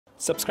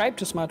Subscribe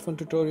to Smartphone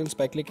Tutorials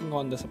by clicking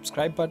on the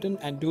subscribe button,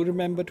 and do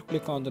remember to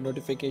click on the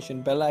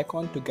notification bell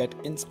icon to get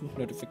instant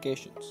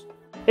notifications.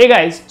 Hey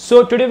guys,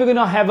 so today we're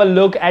gonna have a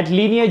look at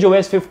Lineage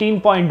OS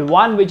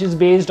 15.1, which is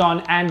based on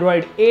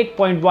Android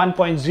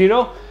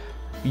 8.1.0.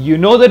 You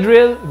know the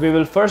drill. We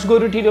will first go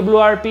to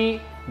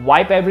TWRP,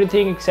 wipe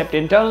everything except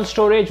internal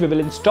storage. We will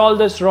install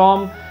this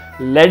ROM,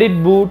 let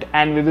it boot,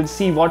 and we will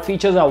see what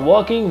features are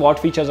working, what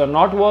features are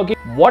not working,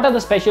 what are the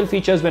special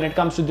features when it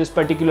comes to this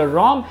particular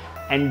ROM,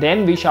 and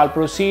then we shall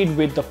proceed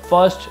with the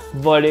first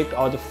verdict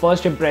or the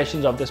first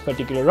impressions of this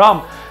particular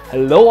ROM.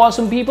 Hello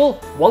awesome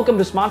people, welcome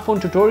to Smartphone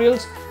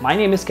Tutorials. My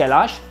name is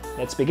Kailash.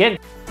 Let's begin.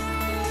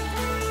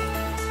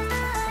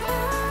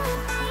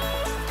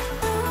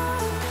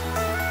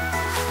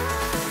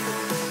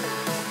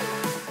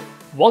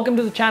 Welcome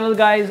to the channel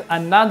guys.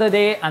 Another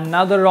day,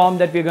 another ROM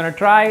that we're gonna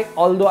try,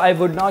 although I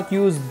would not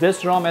use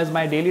this ROM as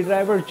my daily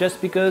driver just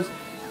because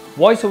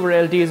voice over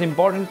LT is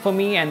important for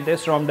me and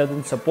this ROM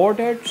doesn't support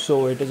it,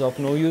 so it is of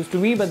no use to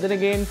me. But then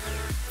again,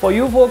 for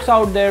you folks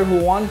out there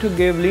who want to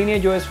give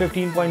Lineage OS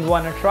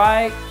 15.1 a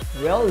try,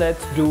 well,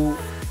 let's do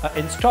an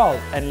install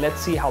and let's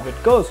see how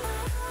it goes.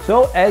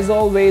 So as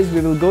always,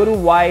 we will go to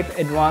wipe,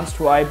 advanced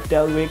wipe,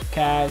 Delwick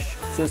cache,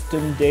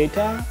 system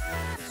data,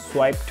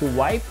 swipe to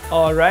wipe.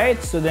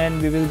 Alright, so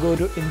then we will go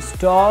to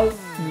install,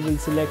 we will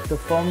select the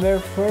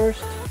firmware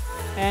first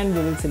and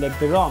we will select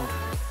the ROM.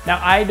 Now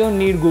I don't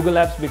need Google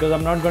Apps because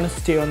I'm not going to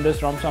stay on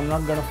this ROM, so I'm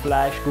not going to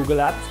flash Google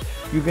Apps.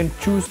 You can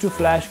choose to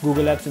flash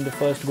Google Apps in the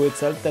first go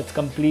itself, that's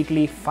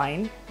completely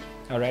fine.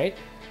 Alright,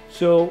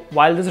 so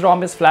while this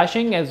ROM is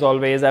flashing, as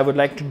always, I would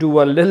like to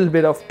do a little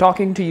bit of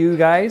talking to you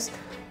guys.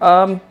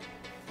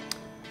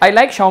 I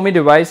like Xiaomi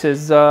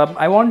devices.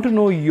 I want to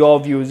know your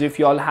views if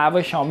you all have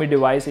a Xiaomi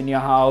device in your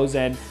house,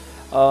 and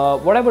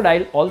what I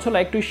would also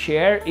like to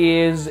share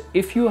is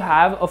if you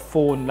have a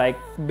phone, like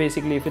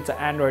basically if it's an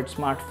Android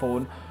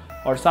smartphone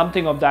or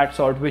something of that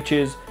sort which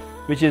is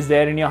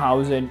there in your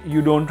house and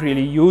you don't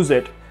really use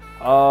it,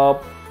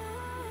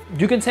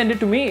 you can send it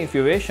to me if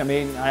you wish. I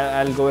mean,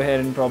 I'll go ahead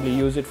and probably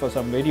use it for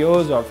some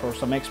videos or for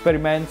some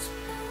experiments.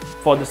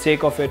 For the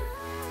sake of it,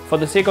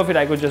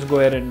 I could just go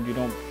ahead and, you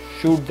know,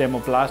 shoot them or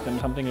blast them,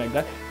 something like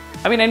that.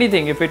 I mean,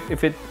 anything.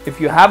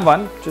 If you have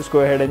one, just go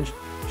ahead and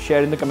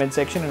share in the comment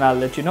section and I'll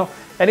let you know.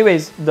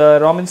 Anyways, the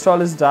ROM install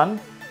is done.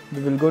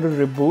 We will go to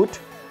reboot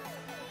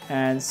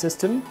and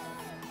system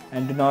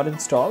and do not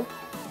install.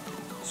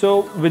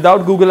 So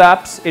without Google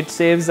Apps, it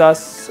saves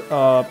us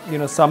you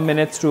know, some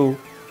minutes to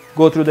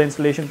go through the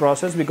installation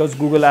process because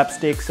Google Apps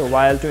takes a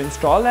while to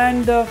install,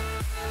 and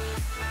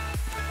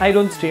I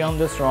don't stay on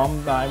this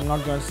ROM. I'm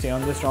not going to stay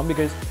on this ROM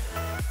because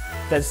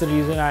that's the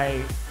reason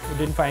I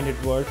didn't find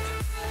it worth.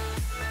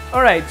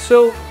 Alright,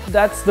 so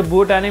that's the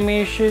boot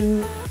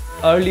animation.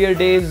 Earlier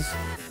days,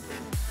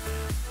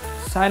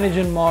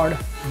 Cyanogen mod,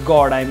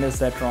 god, I miss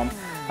that ROM.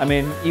 I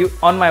mean,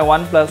 on my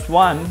OnePlus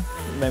One,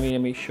 let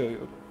me show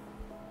you.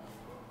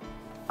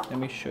 Let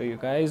me show you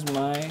guys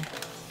my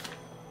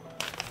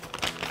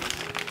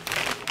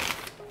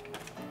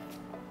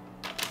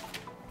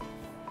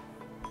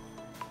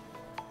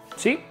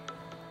see.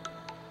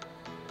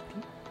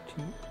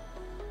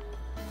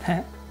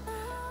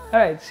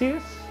 Alright, see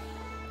this?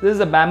 This is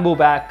a bamboo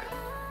back.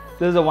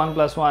 This is a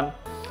OnePlus One.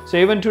 So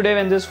even today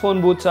when this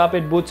phone boots up,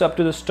 it boots up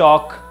to the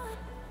stock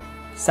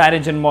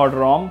Cyanogen mod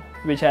ROM,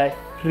 which I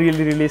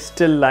really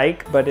still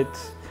like, but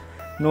it's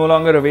no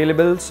longer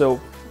available, so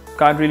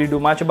can't really do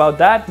much about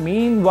that.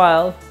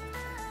 Meanwhile,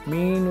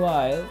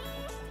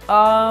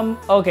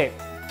 okay,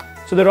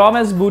 so the ROM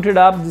has booted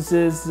up. This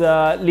is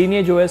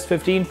Lineage OS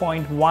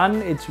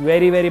 15.1. It's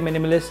very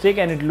minimalistic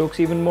and it looks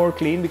even more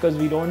clean because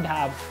we don't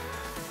have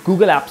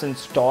Google Apps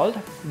installed,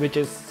 which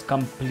is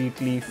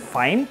completely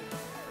fine.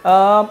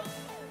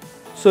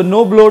 So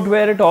no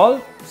bloatware at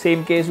all.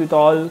 Same case with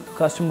all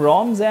custom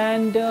ROMs.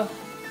 And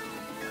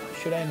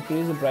should I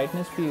increase the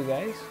brightness for you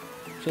guys?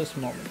 Just a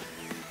moment.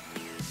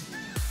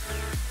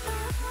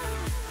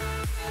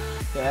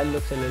 Yeah, that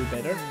looks a little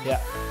better. Yeah.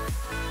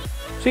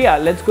 So yeah,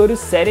 let's go to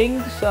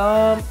settings.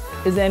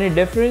 Is there any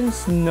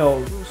difference?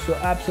 No. So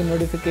apps and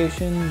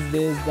notifications,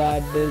 there's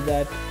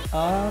that.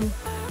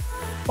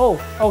 Oh,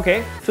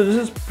 okay. So this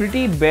is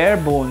pretty bare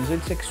bones.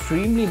 It's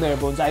extremely bare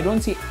bones. I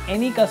don't see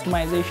any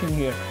customization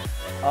here.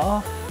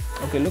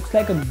 Okay, looks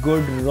like a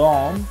good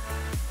ROM.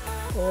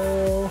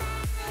 Oh,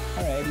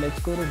 alright, let's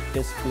go to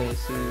display,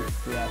 see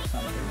if we have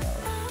something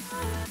else.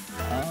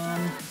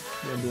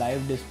 We have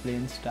live display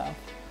and stuff.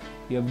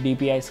 You have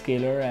DPI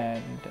scaler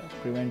and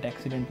prevent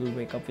accidental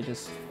wake up, which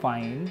is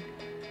fine.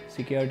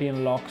 Security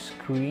and lock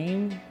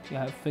screen. You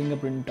have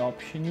fingerprint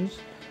options,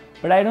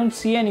 but I don't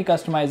see any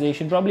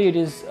customization. Probably it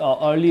is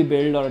early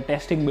build or a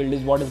testing build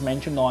is what is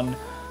mentioned on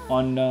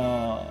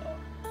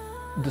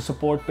the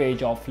support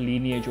page of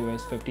Lineage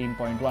OS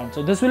 15.1.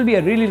 So this will be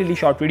a really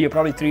short video,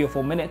 probably 3 or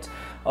 4 minutes.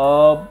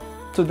 So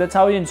that's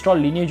how you install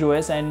Lineage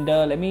OS, and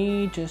let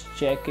me just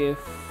check if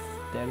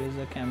there is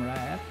a camera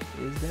app.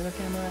 Is there a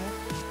camera app?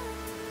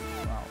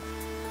 Wow.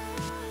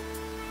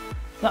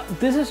 Now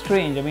this is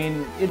strange. I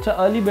mean, it's an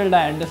early build,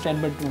 I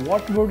understand, but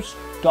what would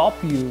stop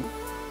you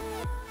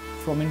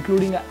from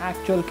including an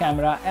actual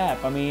camera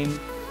app? I mean,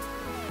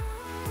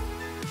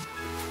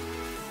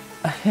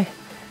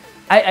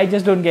 I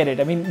just don't get it.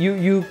 I mean,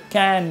 you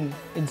can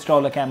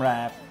install a camera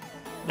app.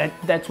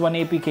 That's one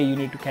APK you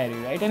need to carry,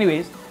 right?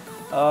 Anyways,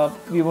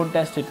 we won't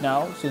test it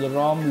now. So the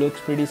ROM looks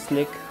pretty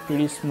slick,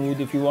 pretty smooth.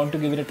 If you want to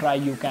give it a try,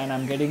 you can.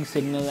 I'm getting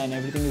signal and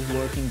everything is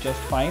working just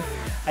fine.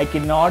 I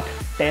cannot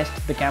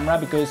test the camera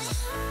because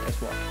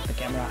guess what? The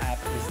camera app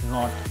is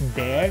not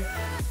there.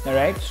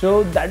 Alright,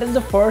 so that is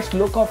the first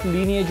look of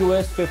Lineage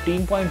OS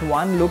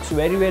 15.1. Looks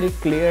very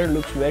clear,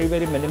 looks very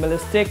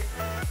minimalistic.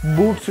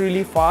 Boots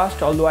really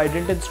fast, although I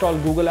didn't install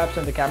Google Apps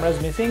and the camera is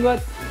missing, but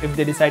if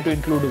they decide to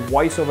include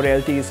voice over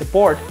LTE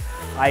support,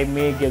 I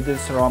may give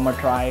this ROM a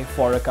try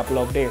for a couple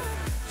of days.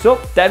 So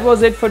that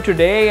was it for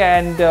today,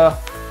 and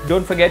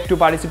don't forget to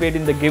participate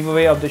in the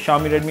giveaway of the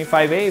Xiaomi Redmi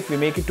 5A. If we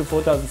make it to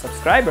 4,000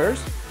 subscribers,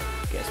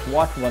 guess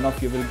what? One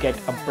of you will get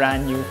a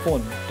brand new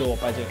phone, though a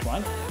budget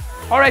one.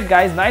 Alright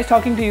guys, nice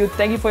talking to you.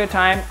 Thank you for your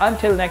time.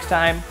 Until next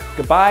time,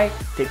 goodbye,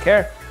 take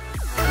care.